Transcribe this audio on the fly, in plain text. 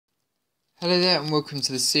Hello there and welcome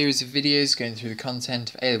to the series of videos going through the content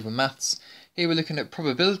of A-Level Maths. Here we're looking at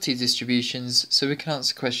probability distributions so we can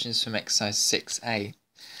answer questions from exercise 6a.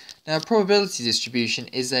 Now, a probability distribution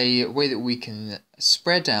is a way that we can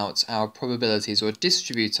spread out our probabilities or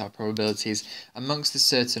distribute our probabilities amongst a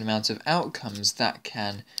certain amount of outcomes that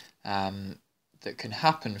can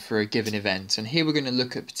happen for a given event. And here we're going to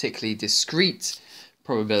look at particularly discrete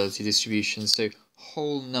probability distributions, so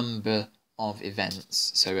whole number of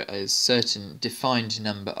events, so a certain defined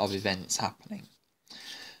number of events happening.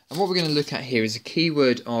 And what we're going to look at here is a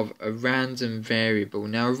keyword of a random variable.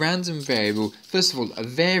 Now, a random variable, first of all, a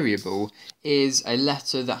variable is a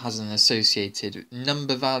letter that has an associated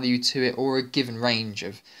number value to it or a given range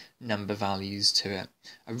of number values to it.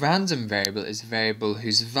 A random variable is a variable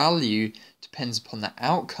whose value depends upon the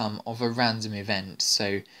outcome of a random event.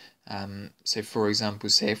 So for example,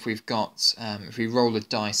 say if we've got, if we roll a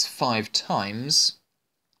dice 5 times,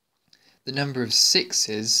 the number of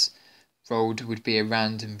sixes rolled would be a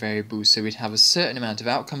random variable. So we'd have a certain amount of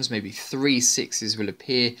outcomes, maybe 3 sixes will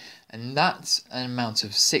appear, and that amount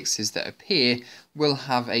of sixes that appear will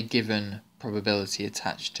have a given probability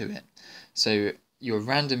attached to it. So your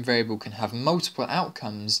random variable can have multiple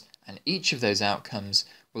outcomes, and each of those outcomes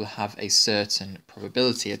will have a certain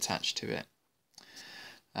probability attached to it.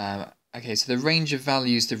 Okay, so the range of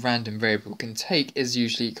values the random variable can take is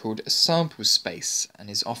usually called a sample space and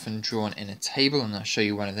is often drawn in a table, and I'll show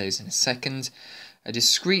you one of those in a second. A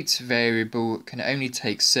discrete variable can only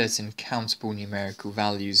take certain countable numerical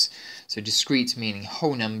values. So discrete meaning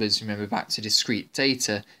whole numbers, remember back to discrete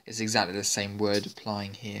data, is exactly the same word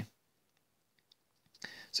applying here.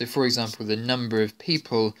 So for example, the number of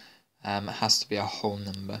people has to be a whole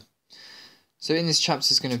number. So in this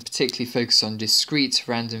chapter is going to particularly focus on discrete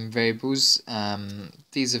random variables.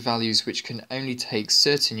 These are values which can only take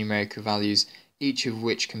certain numerical values, each of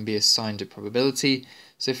which can be assigned a probability.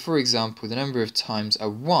 So for example, the number of times a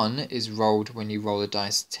 1 is rolled when you roll a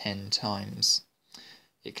dice 10 times.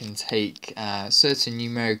 It can take certain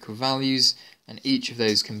numerical values, and each of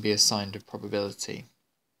those can be assigned a probability.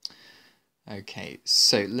 Okay,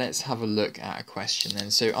 so let's have a look at a question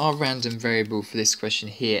then. So our random variable for this question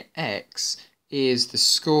here, x, is the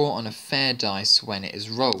score on a fair dice when it is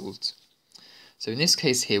rolled. So in this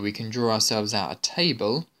case here, we can draw ourselves out a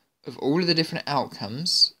table of all of the different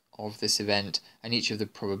outcomes of this event and each of the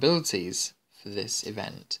probabilities for this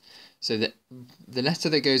event. So that the letter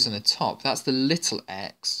that goes on the top, that's the little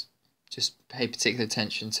x. Just pay particular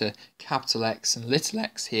attention to capital X and little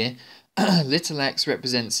x here. Little x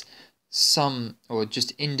represents some or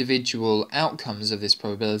just individual outcomes of this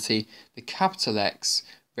probability. The capital X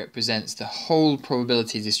represents the whole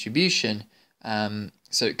probability distribution,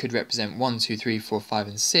 so it could represent 1, 2, 3, 4, 5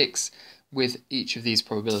 and 6 with each of these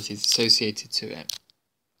probabilities associated to it.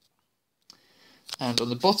 And on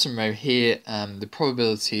the bottom row here, the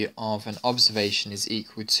probability of an observation is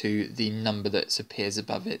equal to the number that appears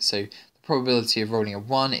above it. So the probability of rolling a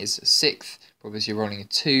 1 is a sixth, probability of rolling a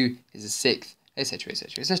 2 is a sixth, etc,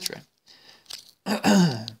 etc, etc.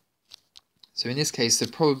 So in this case, the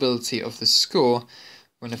probability of the score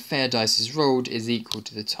when a fair dice is rolled is equal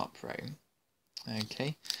to the top row.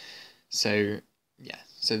 Okay, so yeah,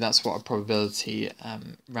 so that's what a probability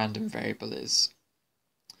random variable is.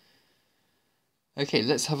 Okay,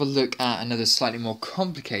 let's have a look at another slightly more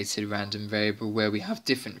complicated random variable where we have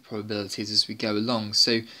different probabilities as we go along.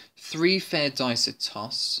 So 3 fair dice are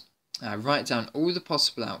tossed. Write down all the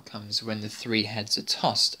possible outcomes when the 3 heads are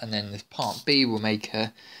tossed, and then the part B will make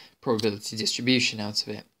a probability distribution out of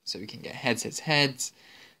it. So we can get heads, heads, heads,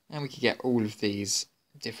 and we can get all of these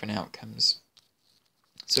different outcomes.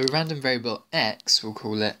 So a random variable x, we'll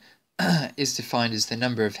call it, is defined as the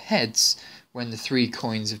number of heads when the 3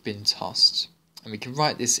 coins have been tossed. And we can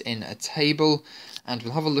write this in a table, and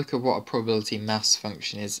we'll have a look at what a probability mass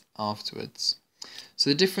function is afterwards. So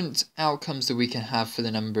the different outcomes that we can have for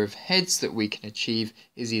the number of heads that we can achieve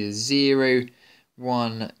is either 0,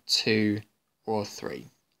 1, 2, or 3.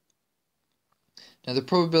 Now the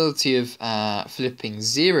probability of flipping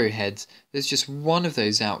 0 heads, there's just one of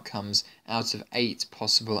those outcomes out of 8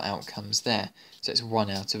 possible outcomes there. So it's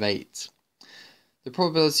 1 out of 8. The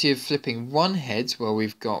probability of flipping 1 head, well,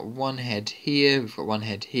 we've got 1 head here, we've got 1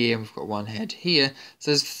 head here, and we've got 1 head here.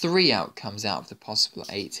 So there's 3 outcomes out of the possible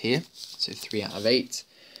 8 here. So 3 out of 8.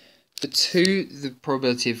 For 2, the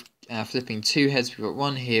probability of flipping 2 heads, we've got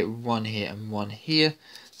 1 here, and 1 here.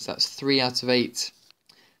 So that's 3 out of 8.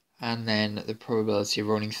 And then the probability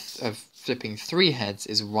of flipping 3 heads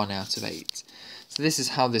is 1 out of 8. So this is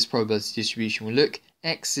how this probability distribution will look.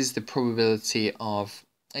 X is the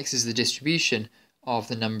distribution of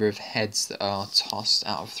the number of heads that are tossed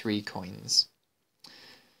out of 3 coins.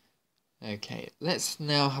 Okay, let's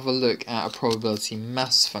now have a look at a probability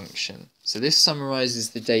mass function. So this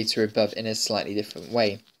summarises the data above in a slightly different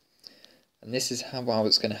way. And this is how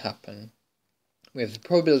it's going to happen. We have the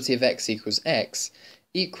probability of x equals,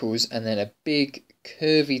 and then a big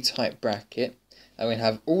curvy type bracket, and we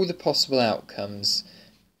have all the possible outcomes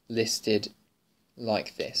listed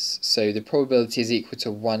like this. So the probability is equal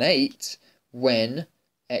to 1/8 when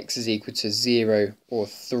x is equal to 0 or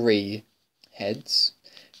 3 heads,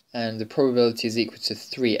 and the probability is equal to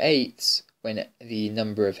 3/8 when the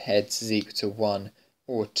number of heads is equal to 1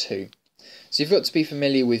 or 2. So you've got to be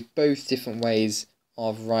familiar with both different ways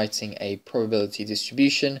of writing a probability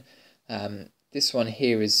distribution. This one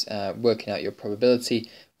here is working out your probability.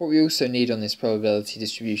 What we also need on this probability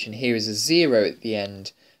distribution here is a 0 at the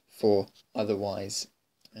end for otherwise.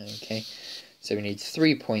 Okay, so we need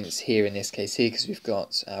 3 points here in this case here, because we've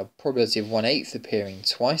got probability of 1/8 appearing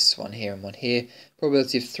twice, one here and one here,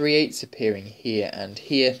 probability of 3/8 appearing here, and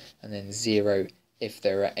then 0 if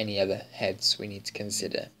there are any other heads we need to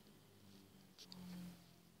consider.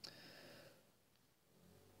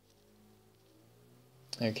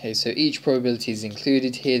 Okay, so each probability is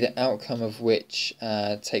included here, the outcome of which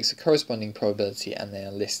takes a corresponding probability, and they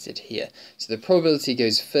are listed here. So the probability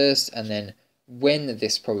goes first, and then when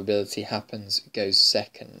this probability happens goes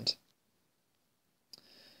second.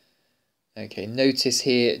 Okay, notice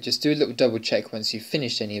here, just do a little double check once you've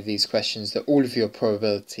finished any of these questions that all of your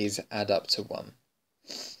probabilities add up to 1.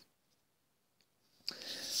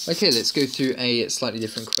 Okay, let's go through a slightly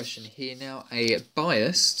different question here now. A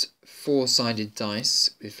biased 4-sided dice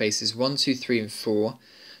with faces 1, 2, 3 and 4.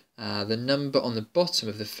 The number on the bottom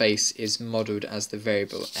of the face is modelled as the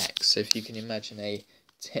variable x. So if you can imagine a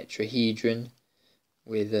tetrahedron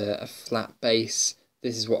with a flat base,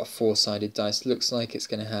 this is what a 4-sided dice looks like. It's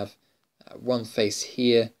going to have one face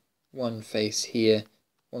here, one face here,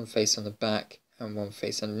 one face on the back, and one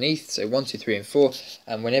face underneath. So 1, 2, 3 and 4,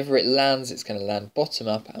 and whenever it lands, it's going to land bottom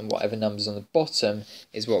up, and whatever number's on the bottom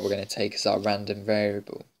is what we're going to take as our random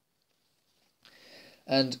variable.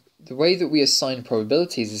 And the way that we assign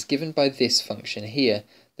probabilities is given by this function here.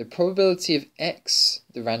 The probability of x,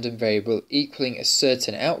 the random variable, equaling a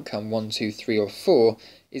certain outcome, 1, 2, 3 or 4,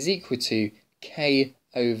 is equal to k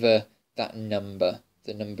over that number,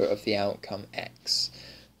 the number of the outcome x.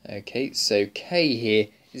 Okay, so k here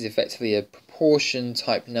is effectively a proportion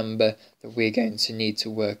type number that we're going to need to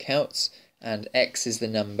work out, and x is the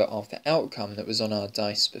number of the outcome that was on our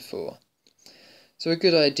dice before. So a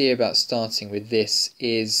good idea about starting with this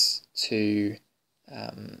is to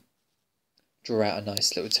draw out a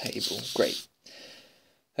nice little table. Great.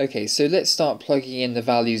 Okay, so let's start plugging in the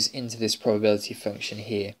values into this probability function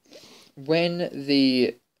here. When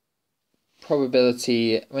the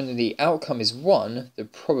outcome is 1, the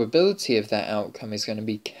probability of that outcome is going to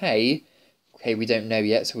be k. Okay, we don't know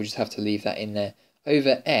yet, so we'll just have to leave that in there,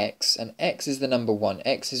 over x, and x is the number 1.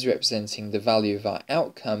 X is representing the value of our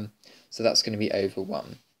outcome, so that's going to be over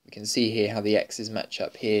 1. We can see here how the x's match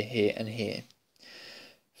up here, here, and here.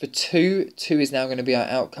 For 2, 2 is now going to be our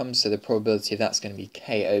outcome, so the probability of that's going to be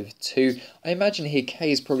k over 2. I imagine here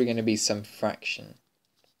k is probably going to be some fraction.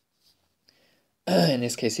 In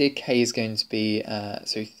this case here, k is going to be,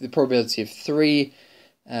 so the probability of 3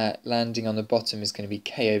 landing on the bottom is going to be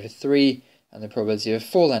k over 3, and the probability of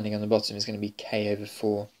 4 landing on the bottom is going to be k over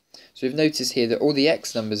 4. So we've noticed here that all the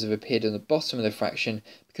x numbers have appeared on the bottom of the fraction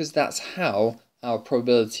because that's how our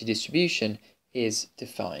probability distribution is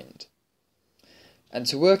defined. And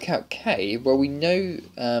to work out k, well, we know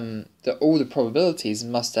that all the probabilities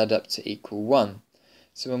must add up to equal 1.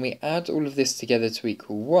 So when we add all of this together to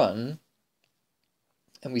equal 1,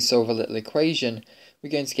 and we solve a little equation,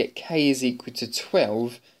 we're going to get k is equal to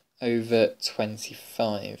 12 over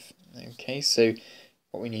 25. Okay, so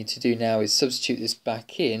what we need to do now is substitute this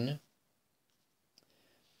back in.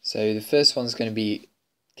 So the first one's going to be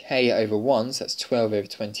k over 1, so that's 12 over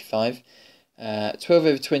 25. 12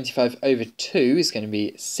 over 25 over 2 is going to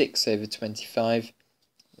be 6 over 25.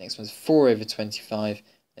 Next one's 4 over 25.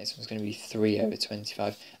 Next one's going to be 3 over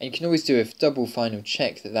 25. And you can always do a double final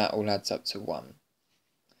check that that all adds up to 1.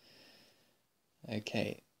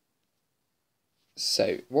 Okay.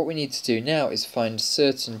 So what we need to do now is find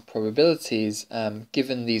certain probabilities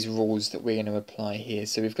given these rules that we're going to apply here.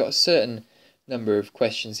 So we've got a certain number of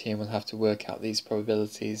questions here and we'll have to work out these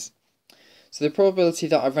probabilities. So the probability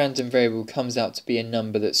that our random variable comes out to be a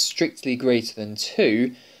number that's strictly greater than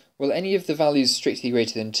 2, well, any of the values strictly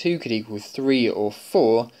greater than 2 could equal 3 or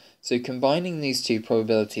 4, so combining these two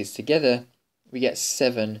probabilities together, we get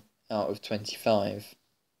 7 out of 25.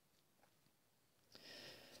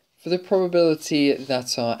 For the probability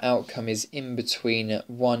that our outcome is in between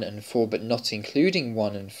 1 and 4 but not including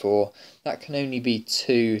 1 and 4, that can only be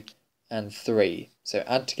 2 and 3. So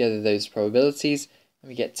add together those probabilities and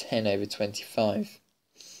we get 10 over 25.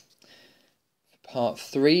 For part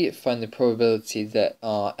 3, find the probability that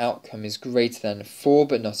our outcome is greater than 4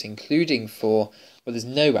 but not including 4. Well, there's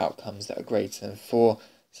no outcomes that are greater than 4,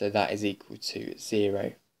 so that is equal to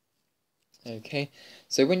 0. Okay,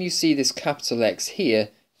 so when you see this capital X here,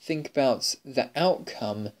 think about the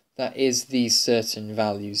outcome that is these certain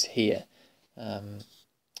values here.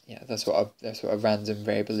 Yeah, that's what a random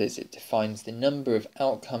variable is. It defines the number of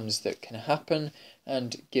outcomes that can happen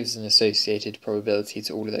and gives an associated probability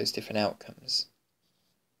to all of those different outcomes.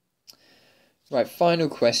 Right, final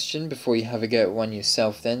question before you have a go at one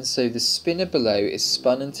yourself then. So the spinner below is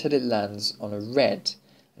spun until it lands on a red,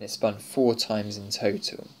 and it's spun 4 times in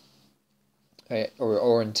total.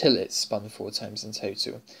 Or until it's spun 4 times in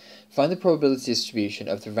total. Find the probability distribution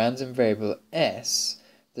of the random variable s,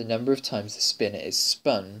 the number of times the spinner is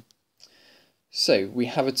spun. So we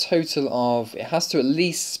have a total of, it has to at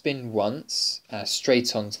least spin once,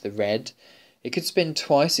 straight onto the red. It could spin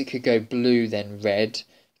twice, it could go blue then red.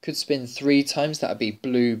 It could spin 3 times, that would be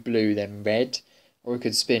blue, blue then red. Or it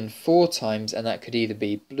could spin 4 times and that could either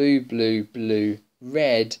be blue, blue, blue,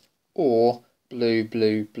 red, or blue,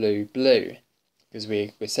 blue, blue, blue. Because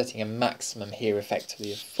we're setting a maximum here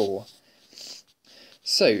effectively of 4.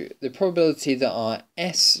 So the probability that our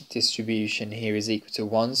S distribution here is equal to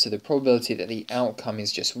 1, so the probability that the outcome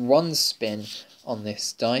is just 1 spin on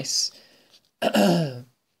this dice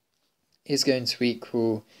is going to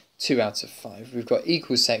equal 2 out of 5. We've got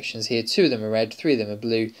equal sections here, 2 of them are red, 3 of them are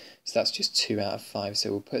blue, so that's just 2 out of 5, so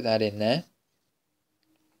we'll put that in there.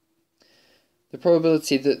 The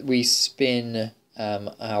probability that we spin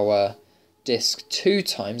our disc 2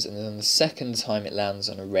 times and then the second time it lands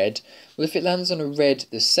on a red, well, if it lands on a red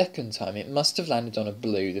the second time it must have landed on a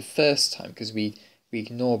blue the first time, because we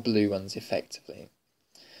ignore blue ones effectively.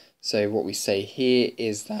 So what we say here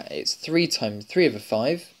is that it's 3 times 3 over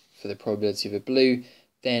 5 for the probability of a blue,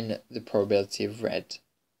 then the probability of red.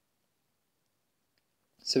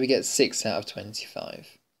 So we get 6 out of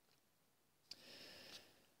 25.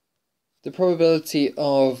 The probability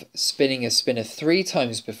of spinning a spinner 3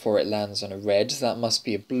 times before it lands on a red, so that must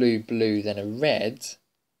be a blue, blue, then a red,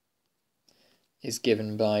 is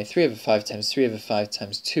given by 3 over 5 times 3 over 5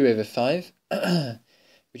 times 2 over 5,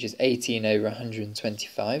 which is 18 over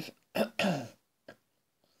 125.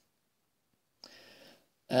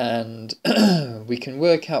 And we can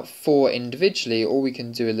work out 4 individually, or we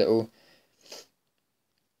can do a little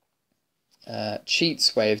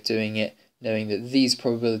cheats way of doing it, knowing that these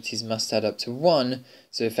probabilities must add up to 1,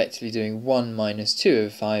 so effectively doing 1 minus 2 over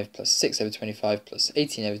 5 plus 6 over 25 plus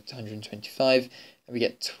 18 over 125, and we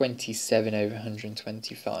get 27 over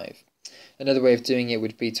 125. Another way of doing it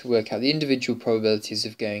would be to work out the individual probabilities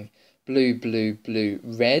of going blue, blue, blue,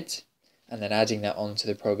 red, and then adding that on to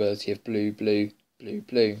the probability of blue, blue, blue,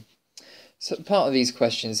 blue. So part of these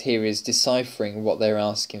questions here is deciphering what they're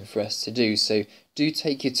asking for us to do. So do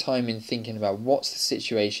take your time in thinking about what's the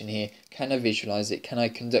situation here, can I visualize it, can I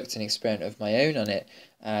conduct an experiment of my own on it,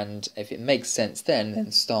 and if it makes sense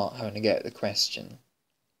then start having a go at the question.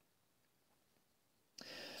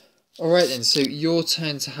 Alright then, so your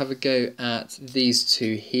turn to have a go at these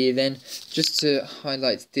two here then. Just to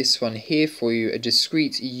highlight this one here for you, a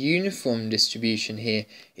discrete uniform distribution here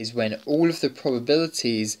is when all of the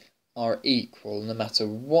probabilities are equal, no matter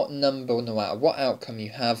what number, no matter what outcome you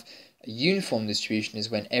have. A uniform distribution is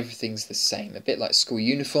when everything's the same. A bit like school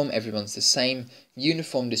uniform, everyone's the same.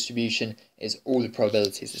 Uniform distribution is all the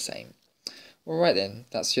probabilities the same. Alright then,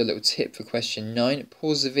 that's your little tip for question 9.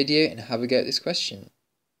 Pause the video and have a go at this question.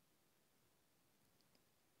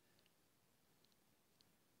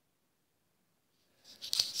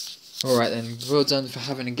 Alright then, well done for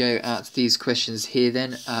having a go at these questions here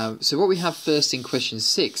then. So what we have first in question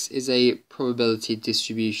 6 is a probability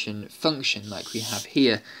distribution function like we have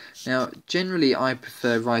here. Now generally I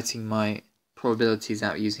prefer writing my probabilities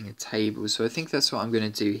out using a table, so I think that's what I'm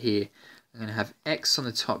going to do here. I'm going to have x on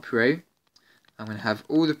the top row, I'm going to have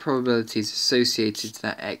all the probabilities associated to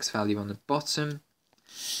that x value on the bottom,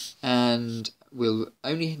 and we'll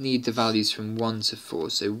only need the values from 1 to 4,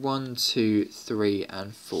 so 1, 2, 3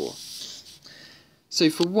 and 4. So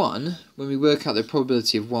for 1, when we work out the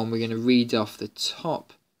probability of 1, we're going to read off the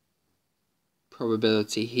top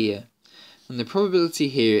probability here. And the probability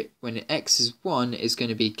here, when x is 1, is going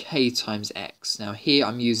to be k times x. Now here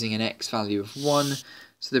I'm using an x value of 1,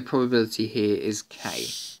 so the probability here is k.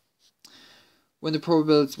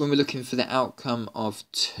 when we're looking for the outcome of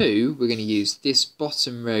 2, we're going to use this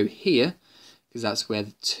bottom row here, because that's where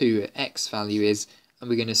the 2 x value is, and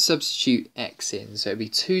we're going to substitute x in. So it'll be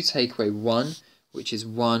 2 take away 1, which is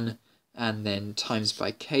 1, and then times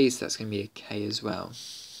by k, so that's going to be a k as well.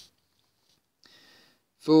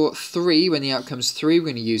 For 3, when the outcome's 3, we're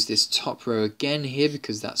going to use this top row again here,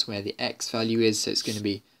 because that's where the x value is, so it's going to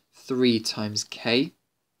be 3 times k.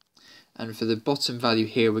 And for the bottom value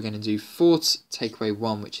here, we're going to do 4 take away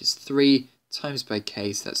 1, which is 3, times by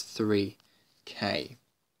k, so that's 3k.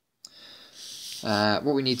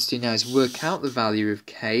 What we need to do now is work out the value of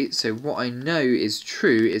k. So what I know is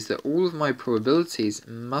true is that all of my probabilities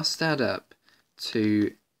must add up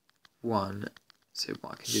to 1. So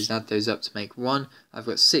what I can do is add those up to make 1. I've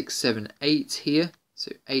got 6, 7, 8 here,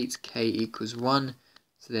 so 8k equals 1,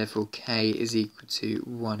 so therefore k is equal to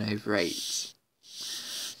 1 over 8.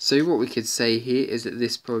 So what we could say here is that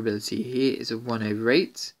this probability here is a 1 over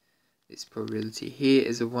 8, this probability here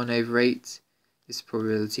is a 1 over 8, this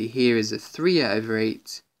probability here is a 3 over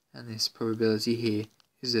 8, and this probability here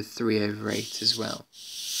is a 3 over 8 as well.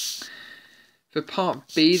 For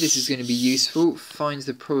part B, this is going to be useful. Find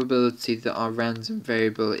the probability that our random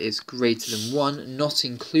variable is greater than 1, not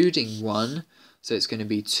including 1, so it's going to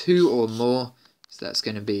be 2 or more, so that's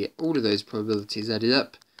going to be all of those probabilities added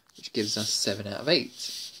up, which gives us 7 out of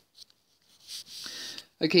 8.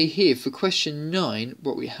 Okay, here for question 9,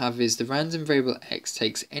 what we have is the random variable x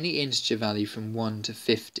takes any integer value from 1 to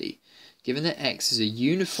 50. Given that x is a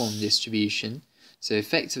uniform distribution, so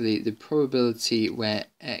effectively the probability where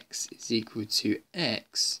x is equal to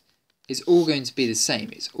x is all going to be the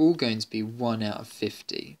same. It's all going to be 1 out of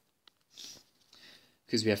 50,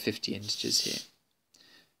 because we have 50 integers here.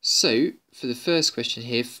 So, for the first question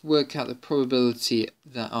here, work out the probability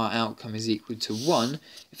that our outcome is equal to 1.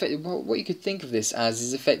 What you could think of this as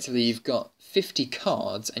is effectively you've got 50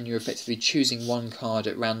 cards and you're effectively choosing one card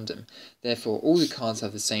at random. Therefore, all the cards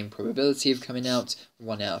have the same probability of coming out,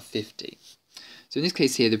 1 out of 50. So in this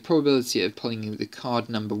case here, the probability of pulling the card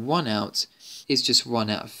number 1 out is just 1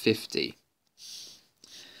 out of 50.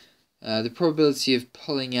 The probability of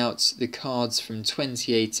pulling out the cards from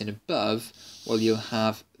 28 and above, well, you'll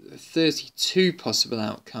have 32 possible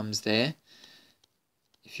outcomes there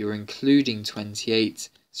if you're including 28,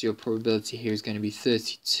 so your probability here is going to be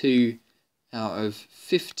 32 out of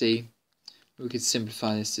 50. We could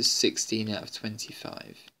simplify this to 16 out of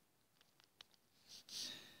 25.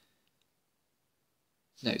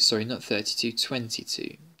 No, sorry, not 32,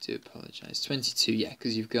 22. Do apologise. 22, yeah,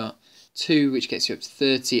 because you've got 2, which gets you up to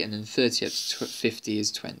 30, and then 30 up to 50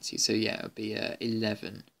 is 20. So yeah, it would be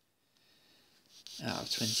 11 out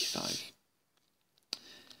of 25.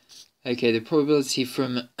 Okay, the probability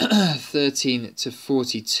from 13 to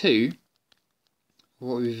 42,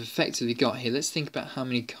 what we've effectively got here, let's think about how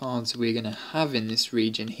many cards we're going to have in this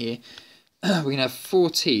region here. We're going to have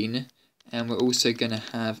 14, and we're also going to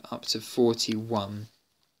have up to 41.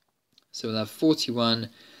 So we'll have 41,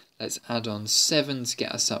 let's add on 7 to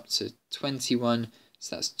get us up to 21,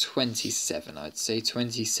 so that's 27, I'd say,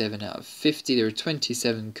 27 out of 50. There are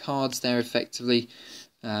 27 cards there, effectively,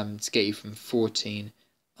 to get you from 14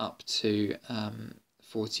 up to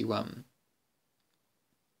 41.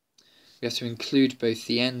 We have to include both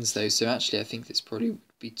the ends, though, so actually I think this probably would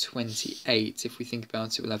be 28. If we think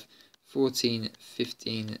about it, we'll have 14,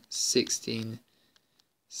 15, 16,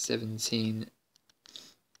 17,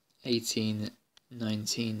 18,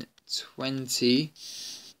 19, 20.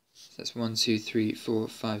 So that's 1, 2, 3, 4,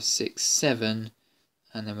 5, 6, 7,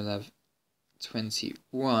 and then we'll have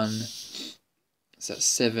 21. So that's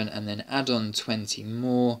 7, and then add on 20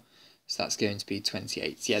 more. So that's going to be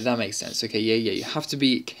 28. Yeah, that makes sense. Okay, yeah. You have to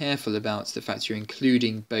be careful about the fact you're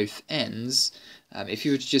including both ends. If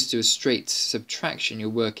you were to just do a straight subtraction, you're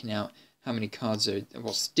working out how many cards are,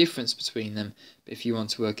 what's the difference between them. But if you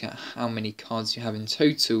want to work out how many cards you have in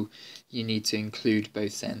total, you need to include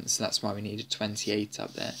both ends. So that's why we needed 28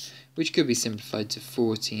 up there, which could be simplified to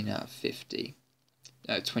 14 out of 50.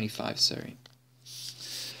 25, sorry.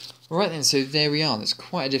 Alright then, so there we are. That's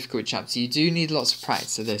quite a difficult chapter. You do need lots of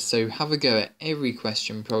practice of this, so have a go at every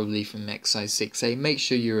question probably from exercise 6a. Make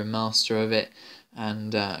sure you're a master of it,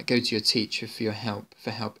 and go to your teacher for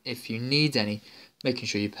help if you need any, making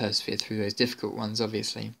sure you persevere through those difficult ones,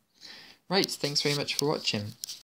 obviously. Right, thanks very much for watching.